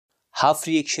Half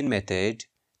reaction method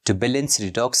to balance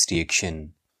redox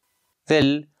reaction.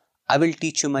 Well, I will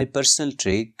teach you my personal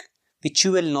trick which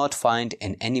you will not find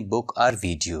in any book or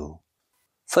video.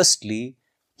 Firstly,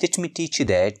 let me teach you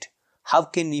that how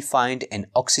can we find an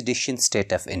oxidation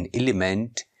state of an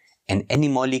element in any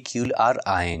molecule or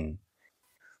ion.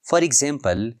 For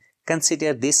example,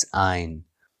 consider this ion.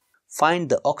 Find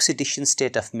the oxidation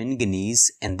state of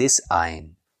manganese in this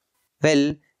ion.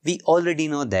 Well, we already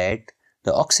know that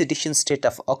the oxidation state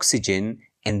of oxygen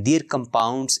and their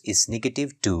compounds is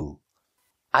 -2.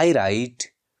 I write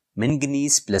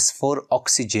manganese plus 4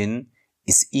 oxygen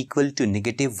is equal to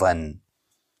 -1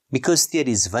 because there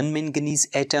is one manganese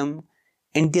atom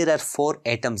and there are 4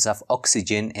 atoms of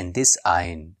oxygen in this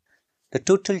ion. The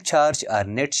total charge or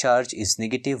net charge is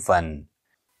 -1.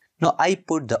 Now I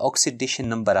put the oxidation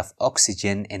number of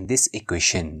oxygen in this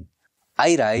equation.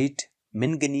 I write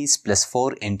manganese plus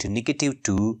 4 into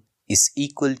 -2 is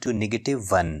equal to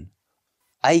 -1.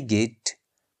 I get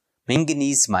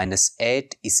manganese minus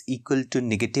 8 is equal to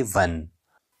 -1.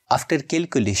 After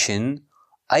calculation,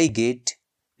 I get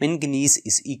manganese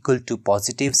is equal to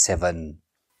 +7.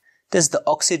 Thus the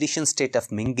oxidation state of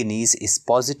manganese is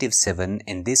 +7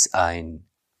 in this ion.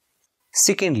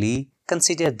 Secondly,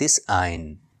 consider this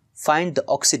ion. Find the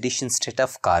oxidation state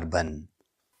of carbon.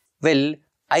 Well,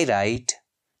 I write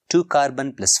 2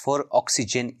 carbon plus 4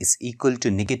 oxygen is equal to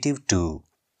 -2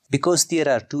 because there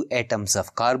are 2 atoms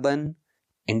of carbon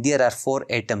and there are 4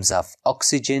 atoms of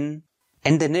oxygen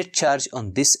and the net charge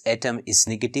on this atom is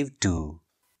 -2.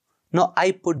 Now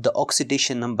I put the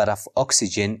oxidation number of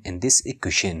oxygen in this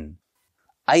equation.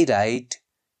 I write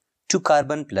 2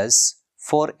 carbon plus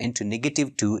 4 into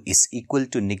 -2 is equal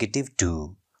to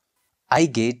 -2. I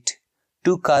get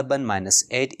 2 carbon minus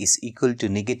 8 is equal to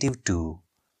 -2.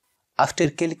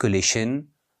 After calculation,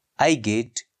 I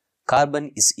get carbon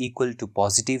is equal to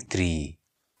 +3.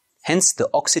 Hence, the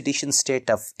oxidation state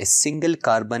of a single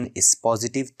carbon is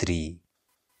 +3.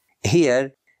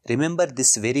 Here, remember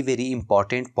this very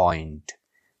important point.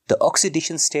 The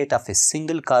oxidation state of a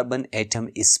single carbon atom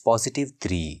is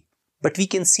 +3. But we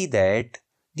can see that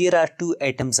there are 2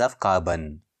 atoms of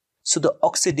carbon. So the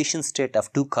oxidation state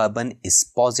of 2 carbon is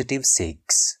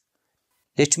 +6.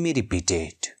 Let me repeat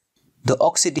it. The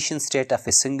oxidation state of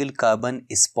a single carbon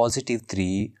is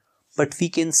 +3, but we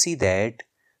can see that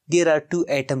there are 2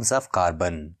 atoms of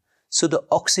carbon. So the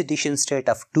oxidation state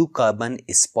of 2 carbon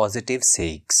is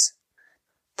 +6.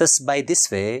 Thus by this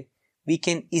way, we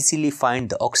can easily find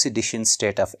the oxidation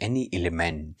state of any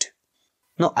element.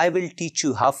 Now I will teach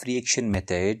you half reaction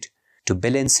method to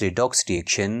balance redox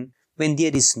reaction when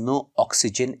there is no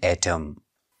oxygen atom.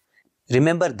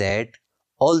 Remember that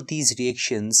all these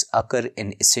reactions occur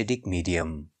in acidic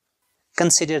medium.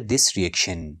 Consider this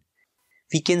reaction.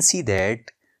 We can see that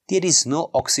there is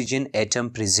no oxygen atom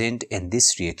present in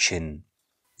this reaction.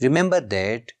 Remember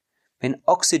that when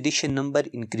oxidation number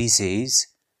increases,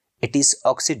 it is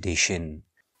oxidation.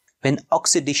 When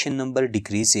oxidation number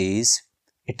decreases,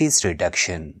 it is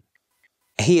reduction.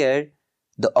 Here,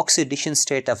 the oxidation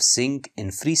state of zinc in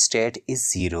free state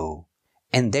is 0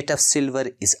 and that of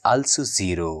silver is also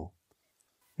 0.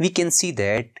 We can see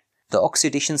that the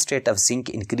oxidation state of zinc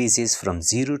increases from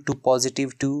 0 to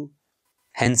 +2.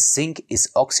 Hence, zinc is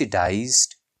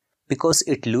oxidized because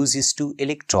it loses 2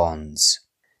 electrons.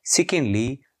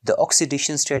 Secondly, the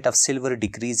oxidation state of silver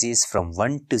decreases from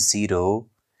 1 to 0.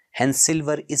 Hence,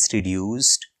 silver is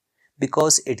reduced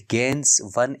because it gains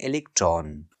 1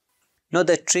 electron. Now,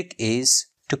 the trick is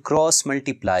to cross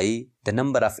multiply the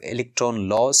number of electrons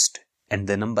lost and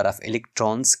the number of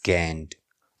electrons gained.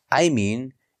 I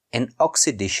mean, in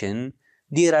oxidation,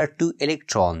 there are 2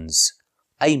 electrons.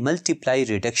 I multiply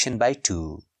reduction by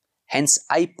 2. Hence,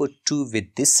 I put 2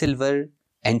 with this silver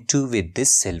and 2 with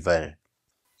this silver.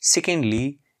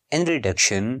 Secondly, in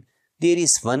reduction, there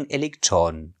is 1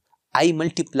 electron. I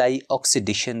multiply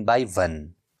oxidation by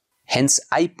 1. Hence,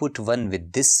 I put 1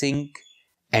 with this zinc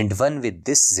and 1 with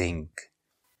this zinc.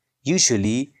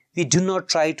 Usually, we do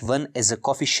not write 1 as a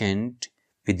coefficient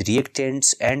with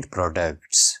reactants and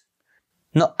products.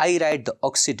 Now I write the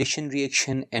oxidation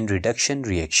reaction and reduction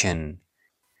reaction.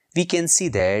 We can see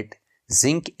that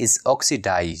zinc is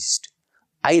oxidized.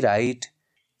 I write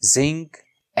zinc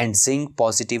and zinc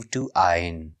 +2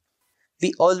 ion.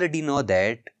 We already know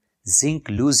that zinc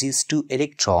loses 2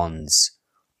 electrons.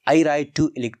 I write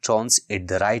 2 electrons at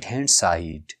the right hand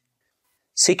side.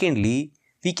 Secondly,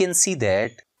 we can see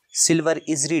that silver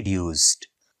is reduced.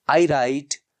 I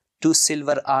write 2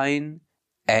 silver ion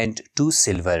and 2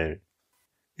 silver.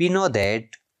 We know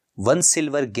that 1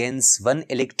 silver gains 1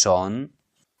 electron.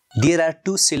 There are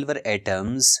 2 silver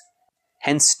atoms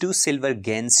Hence 2 silver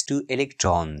gains 2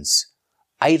 electrons.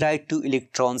 I write 2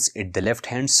 electrons at the left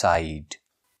hand side.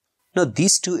 Now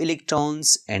these 2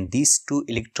 electrons and these 2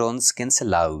 electrons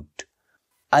cancel out.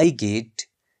 I get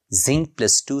zinc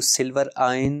plus 2 silver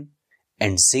ion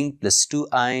and zinc plus 2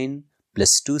 ion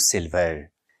plus 2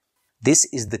 silver. This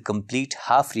is the complete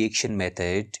half reaction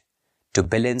method to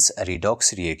balance a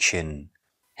redox reaction.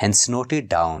 Hence note it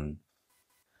down.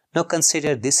 Now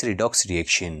consider this redox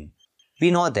reaction.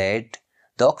 We know that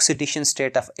the oxidation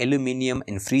state of aluminium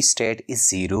in free state is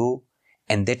 0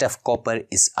 and that of copper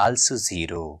is also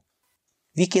 0.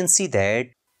 We can see that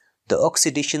the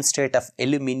oxidation state of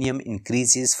aluminium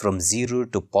increases from 0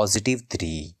 to positive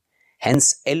 3.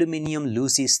 Hence, aluminium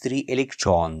loses 3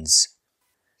 electrons.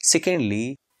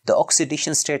 Secondly, the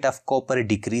oxidation state of copper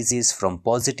decreases from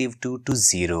positive 2 to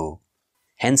 0.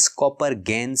 Hence, copper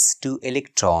gains 2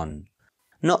 electrons.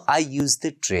 Now, I use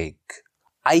the trick.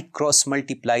 I cross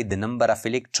multiply the number of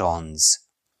electrons.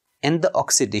 In the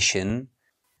oxidation,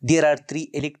 there are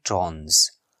 3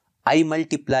 electrons. I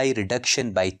multiply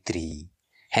reduction by 3.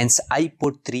 Hence, I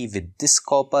put 3 with this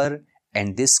copper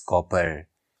and this copper.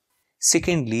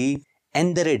 Secondly,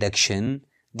 in the reduction,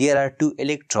 there are 2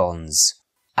 electrons.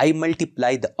 I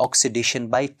multiply the oxidation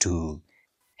by 2.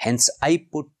 Hence, I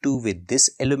put 2 with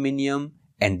this aluminium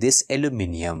and this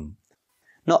aluminium.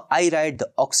 Now, I write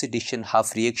the oxidation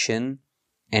half reaction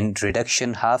and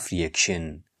reduction half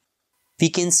reaction. We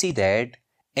can see that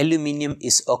aluminium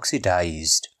is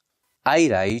oxidized. I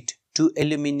write 2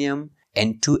 aluminium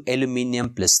and 2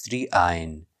 aluminium plus 3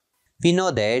 iron. We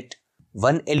know that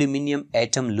 1 aluminium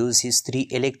atom loses 3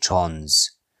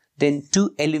 electrons. Then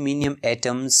 2 aluminium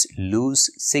atoms lose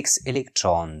 6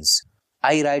 electrons.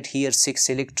 I write here 6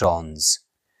 electrons.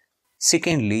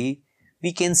 Secondly,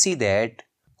 we can see that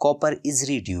copper is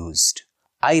reduced.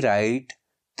 I write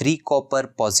 3 copper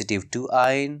positive 2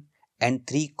 iron and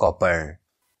 3 copper.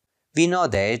 We know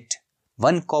that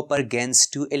 1 copper gains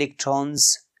 2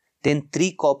 electrons, then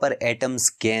 3 copper atoms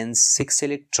gains 6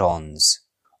 electrons.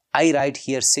 I write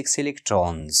here 6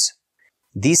 electrons.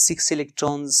 These 6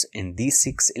 electrons and these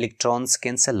 6 electrons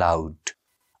cancel out.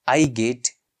 I get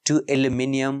 2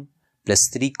 aluminium plus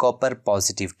 3 copper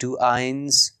positive 2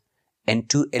 ions and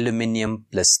 2 aluminium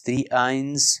plus 3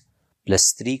 ions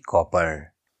plus 3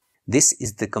 copper. This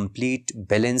is the complete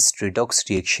balanced redox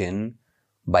reaction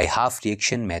by half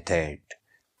reaction method.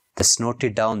 Thus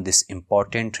noted down this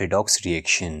important redox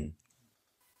reaction.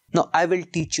 Now I will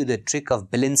teach you the trick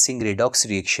of balancing redox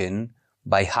reaction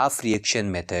by half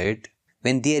reaction method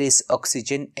when there is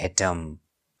oxygen atom.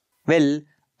 Well,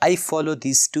 I follow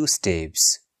these 2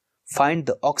 steps. Find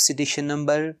the oxidation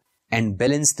number and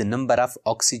balance the number of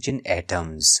oxygen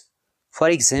atoms. For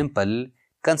example,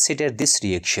 consider this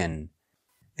reaction.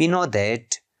 We know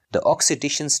that the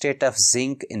oxidation state of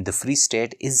zinc in the free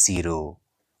state is 0.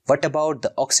 What about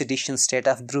the oxidation state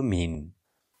of bromine?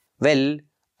 Well,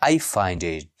 I find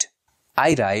it.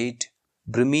 I write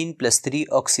bromine plus 3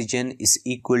 oxygen is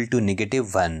equal to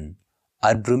 -1,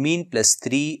 or bromine plus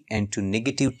 3 and to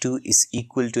 -2 is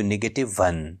equal to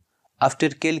 -1. After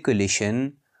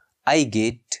calculation, I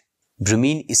get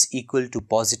bromine is equal to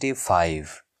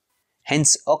 +5.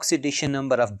 Hence, oxidation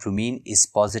number of bromine is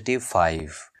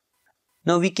 +5.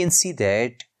 Now we can see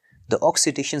that the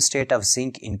oxidation state of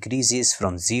zinc increases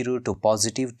from 0 to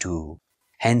 +2.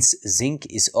 Hence, zinc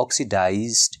is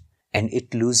oxidized and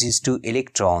it loses 2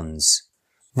 electrons.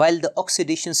 While the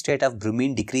oxidation state of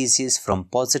bromine decreases from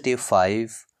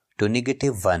 +5 to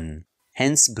 -1.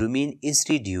 Hence, bromine is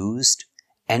reduced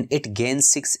and it gains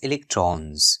 6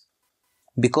 electrons.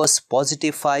 Because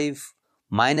 +5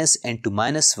 minus and to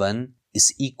 -1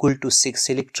 is equal to 6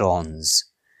 electrons.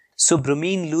 So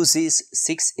bromine loses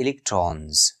 6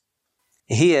 electrons.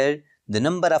 Here, the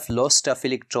number of lost of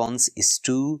electrons is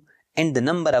 2 and the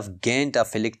number of gained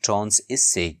of electrons is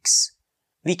 6.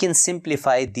 We can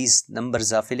simplify these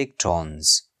numbers of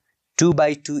electrons. 2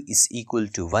 by 2 is equal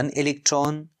to 1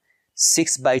 electron.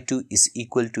 6 by 2 is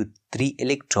equal to 3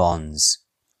 electrons.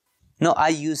 Now I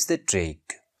use the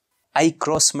trick. I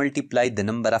cross multiply the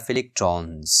number of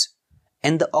electrons.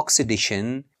 In the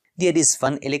oxidation, there is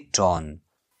 1 electron.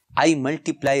 I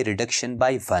multiply reduction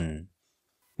by 1.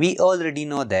 We already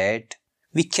know that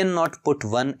we cannot put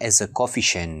 1 as a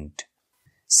coefficient.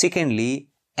 Secondly,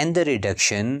 in the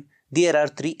reduction, there are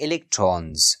 3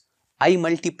 electrons. I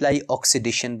multiply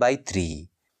oxidation by 3.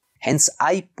 Hence,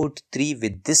 I put 3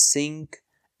 with this zinc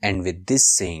and with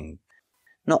this zinc.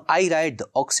 Now, I write the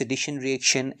oxidation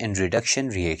reaction and reduction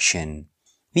reaction.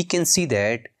 We can see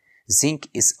that zinc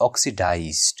is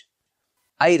oxidized.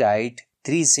 I write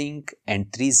 3 zinc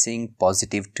and 3 zinc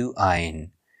positive 2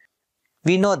 ion.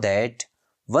 We know that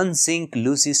 1 zinc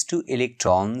loses 2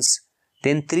 electrons,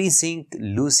 then 3 zinc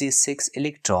loses 6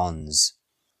 electrons.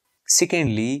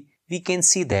 Secondly, we can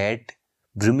see that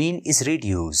bromine is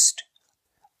reduced.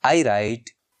 I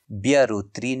write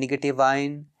BrO3 negative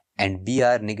ion and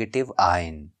Br negative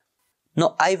ion.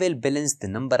 Now I will balance the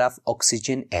number of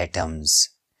oxygen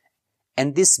atoms.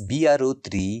 And this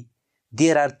BrO3,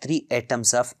 there are 3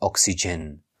 atoms of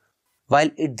oxygen,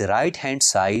 while at the right hand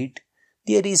side,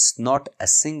 there is not a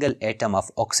single atom of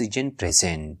oxygen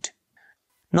present.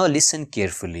 Now listen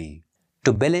carefully.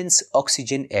 To balance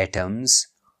oxygen atoms,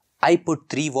 I put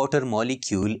 3 water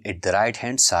molecules at the right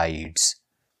hand sides.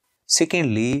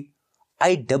 Secondly,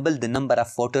 I double the number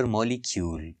of water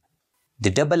molecules.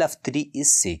 The double of 3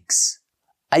 is 6.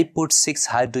 I put 6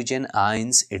 hydrogen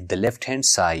ions at the left hand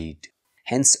side.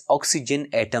 Hence, oxygen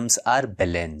atoms are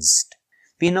balanced.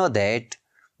 We know that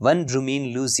 1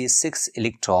 bromine loses 6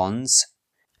 electrons.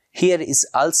 Here is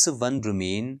also 1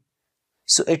 bromine,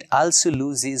 so it also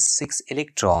loses 6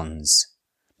 electrons.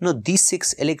 Now, these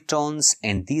 6 electrons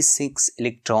and these 6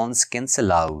 electrons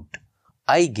cancel out.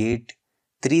 I get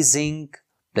 3 zinc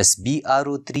plus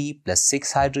BrO3 plus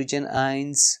 6 hydrogen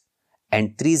ions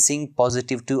and 3 zinc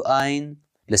positive 2 ion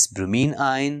plus bromine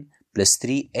ion plus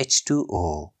 3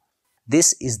 H2O.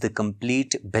 This is the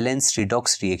complete balanced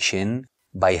redox reaction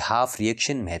by half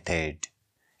reaction method.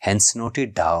 Hence note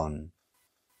it down.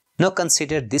 Now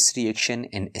consider this reaction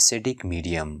in acidic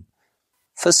medium.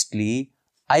 Firstly,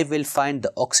 I will find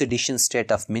the oxidation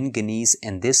state of manganese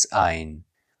in this ion.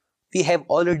 We have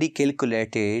already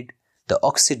calculated the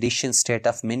oxidation state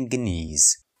of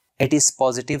manganese. It is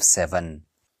positive 7.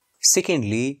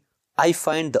 Secondly, I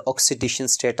find the oxidation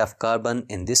state of carbon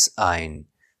in this ion.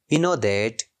 We know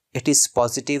that it is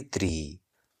positive 3.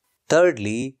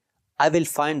 Thirdly, I will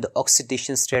find the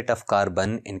oxidation state of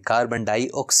carbon in carbon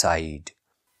dioxide.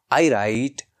 I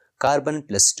write carbon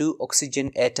plus 2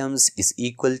 oxygen atoms is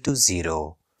equal to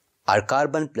 0. Or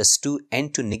carbon plus 2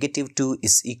 N2 negative 2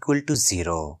 is equal to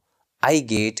 0. I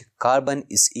get carbon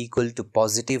is equal to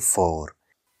positive 4.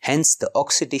 Hence, the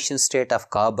oxidation state of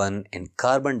carbon in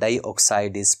carbon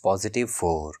dioxide is positive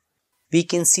 4. We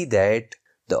can see that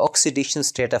the oxidation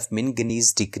state of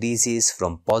manganese decreases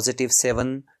from positive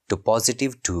 7 to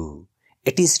positive 2.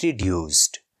 It is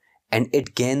reduced and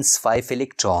it gains 5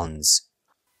 electrons,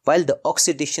 while the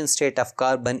oxidation state of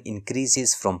carbon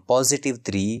increases from positive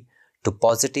 3 to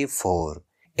positive 4.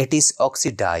 It is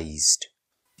oxidized.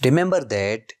 Remember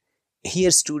that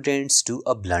here students do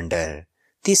a blunder.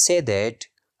 They say that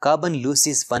carbon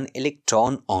loses 1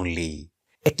 electron only.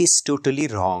 It is totally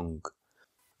wrong.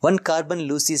 1 carbon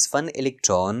loses 1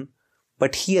 electron,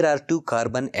 but here are 2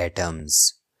 carbon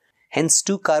atoms. Hence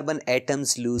 2 carbon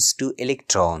atoms lose 2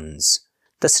 electrons.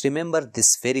 Thus remember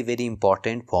this very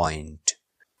important point.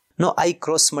 Now I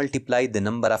cross multiply the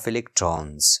number of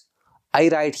electrons. I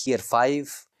write here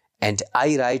 5 and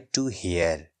I write 2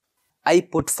 here. I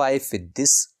put 5 with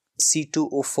this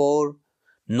C2O4.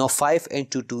 Now 5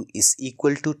 into 2 is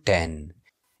equal to 10.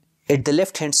 At the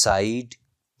left hand side,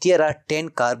 there are 10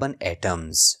 carbon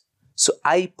atoms. So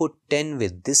I put 10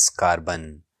 with this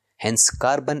carbon. Hence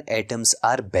carbon atoms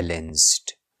are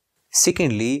balanced.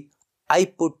 Secondly, I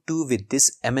put 2 with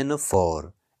this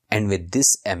MnO4 and with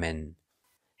this Mn.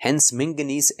 Hence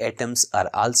manganese atoms are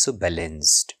also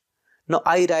balanced. Now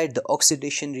I write the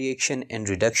oxidation reaction and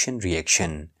reduction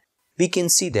reaction. We can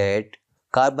see that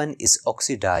carbon is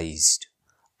oxidized.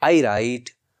 I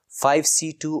write 5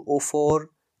 C2O4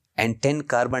 and 10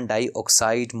 carbon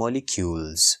dioxide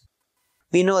molecules.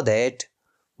 We know that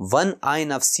 1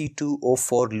 ion of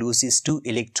C2O4 loses 2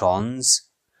 electrons,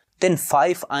 then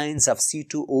 5 ions of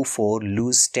C2O4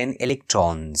 lose 10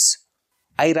 electrons.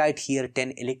 I write here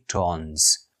 10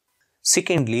 electrons.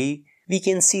 Secondly, we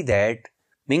can see that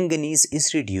manganese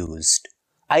is reduced.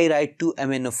 I write 2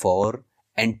 MnO4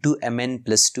 and 2 Mn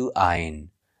plus 2 ion.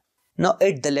 Now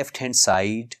at the left hand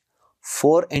side,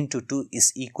 4 into 2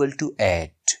 is equal to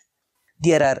 8.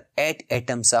 There are 8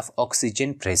 atoms of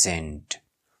oxygen present,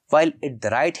 while at the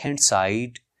right hand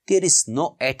side, there is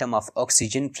no atom of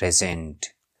oxygen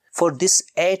present. For this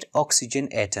 8 oxygen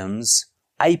atoms,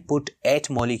 I put 8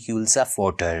 molecules of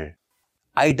water.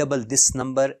 I double this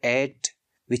number 8,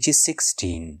 which is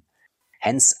 16.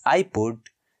 Hence, I put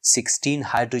 16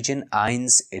 hydrogen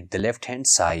ions at the left hand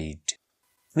side.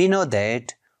 We know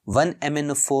that 1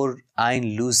 MnO4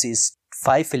 ion loses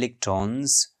 5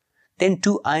 electrons, then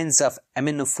 2 ions of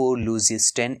MnO4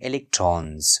 loses 10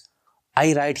 electrons.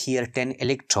 I write here 10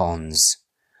 electrons.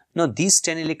 Now these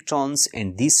 10 electrons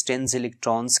and these 10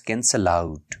 electrons cancel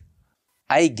out.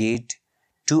 I get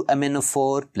 2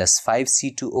 MnO4 plus 5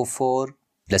 C2O4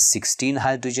 plus 16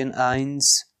 hydrogen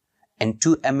ions and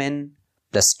 2Mn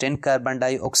plus 10 carbon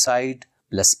dioxide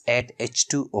plus 8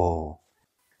 H2O.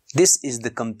 This is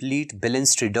the complete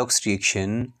balanced redox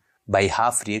reaction by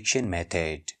half reaction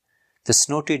method. Thus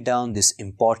noted down this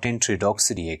important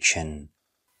redox reaction.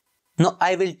 Now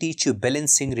I will teach you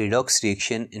balancing redox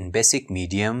reaction in basic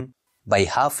medium by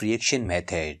half reaction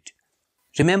method.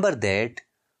 Remember that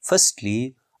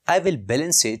firstly I will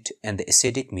balance it in the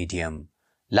acidic medium.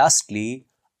 Lastly,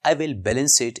 I will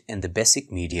balance it in the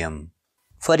basic medium.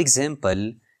 For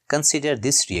example, consider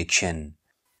this reaction.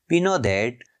 We know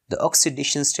that the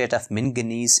oxidation state of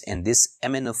manganese in this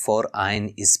MnO4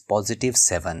 ion is positive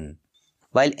 7,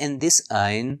 while in this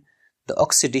ion, the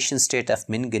oxidation state of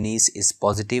manganese is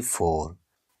positive 4,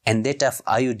 and that of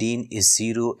iodine is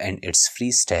 0 and its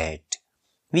free state.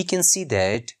 We can see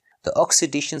that the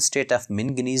oxidation state of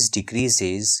manganese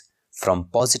decreases from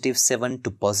positive 7 to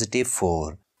positive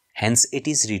 4, hence it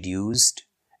is reduced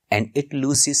and it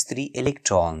loses 3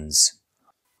 electrons,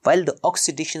 while the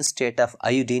oxidation state of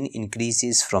iodine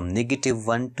increases from negative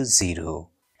 1 to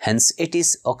 0, hence it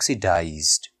is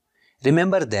oxidized.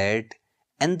 Remember that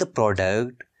in the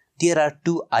product there are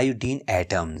 2 iodine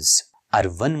atoms or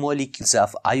 1 molecule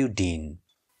of iodine,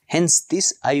 hence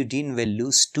this iodine will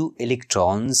lose 2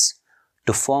 electrons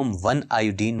to form 1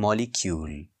 iodine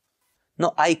molecule.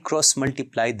 Now I cross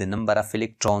multiply the number of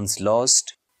electrons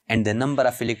lost and the number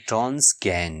of electrons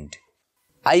gained.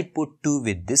 I put 2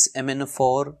 with this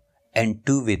MnO4 and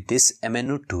 2 with this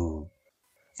MnO2.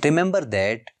 Remember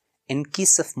that in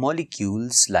case of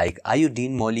molecules like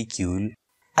iodine molecule,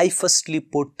 I firstly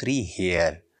put 3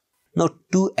 here. Now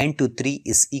 2 into 3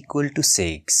 is equal to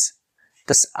 6.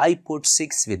 Thus I put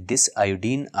 6 with this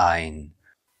iodine ion.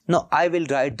 Now I will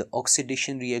write the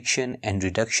oxidation reaction and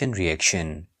reduction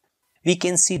reaction. We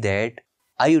can see that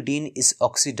iodine is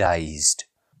oxidized.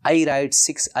 I write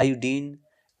 6 iodine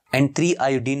and 3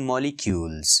 iodine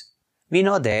molecules. We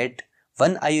know that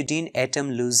 1 iodine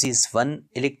atom loses 1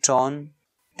 electron,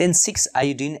 then 6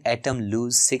 iodine atom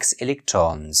lose 6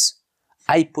 electrons.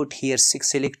 I put here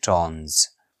 6 electrons.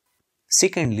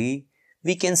 Secondly,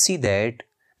 we can see that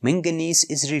manganese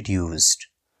is reduced.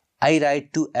 I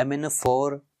write 2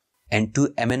 MnO4 and 2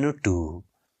 MnO2.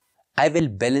 I will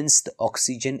balance the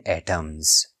oxygen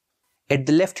atoms. At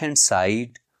the left hand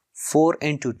side, 4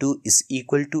 into 2 is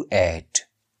equal to 8.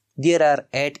 There are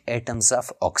 8 atoms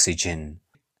of oxygen.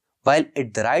 While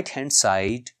at the right hand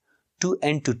side, 2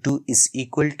 into 2 is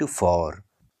equal to 4.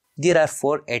 There are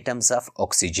 4 atoms of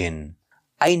oxygen.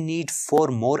 I need 4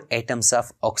 more atoms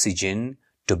of oxygen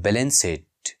to balance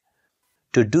it.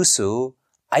 To do so,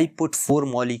 I put 4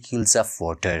 molecules of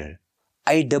water.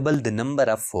 I double the number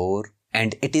of 4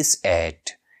 and it is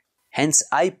 8. Hence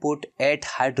I put 8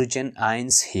 hydrogen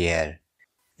ions here.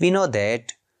 We know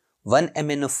that 1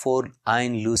 MnO4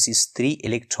 ion loses 3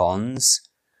 electrons,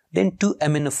 then 2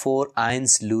 MnO4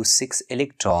 ions lose 6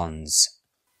 electrons.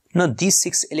 Now these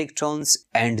 6 electrons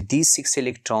and these 6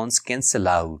 electrons cancel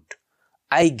out.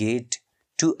 I get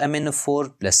 2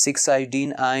 MnO4 plus 6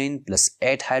 iodine ion plus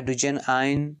 8 hydrogen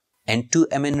ion and 2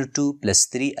 MnO2 plus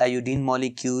 3 iodine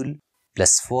molecule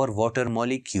plus 4 water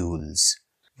molecules.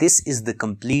 This is the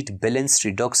complete balanced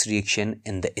redox reaction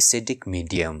in the acidic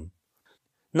medium.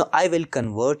 Now I will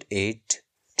convert it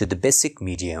to the basic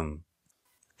medium.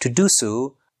 To do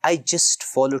so, I just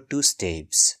follow 2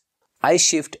 steps. I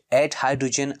shift 8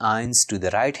 hydrogen ions to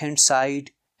the right hand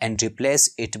side and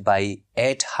replace it by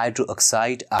 8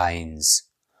 hydroxide ions,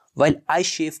 while I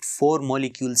shift 4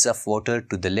 molecules of water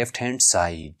to the left hand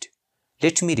side.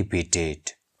 Let me repeat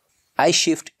it. I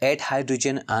shift 8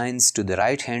 hydrogen ions to the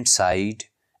right hand side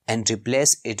and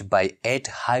replace it by 8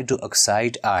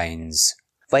 hydroxide ions,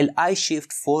 while I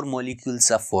shift 4 molecules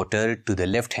of water to the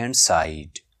left hand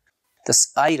side.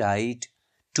 Thus I write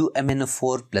 2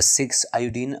 MnO4 plus 6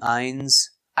 iodine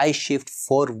ions. I shift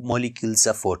 4 molecules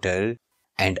of water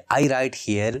and I write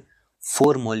here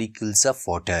 4 molecules of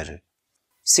water.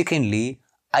 Secondly,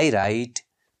 I write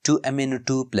 2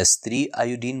 MnO2 plus 3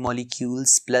 iodine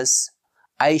molecules plus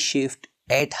I shift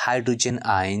 8 hydrogen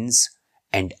ions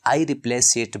and I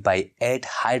replace it by 8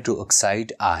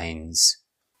 hydroxide ions.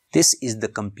 This is the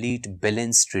complete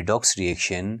balanced redox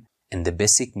reaction in the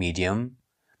basic medium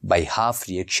by half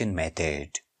reaction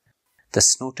method.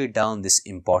 Thus noted down this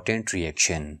important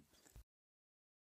reaction.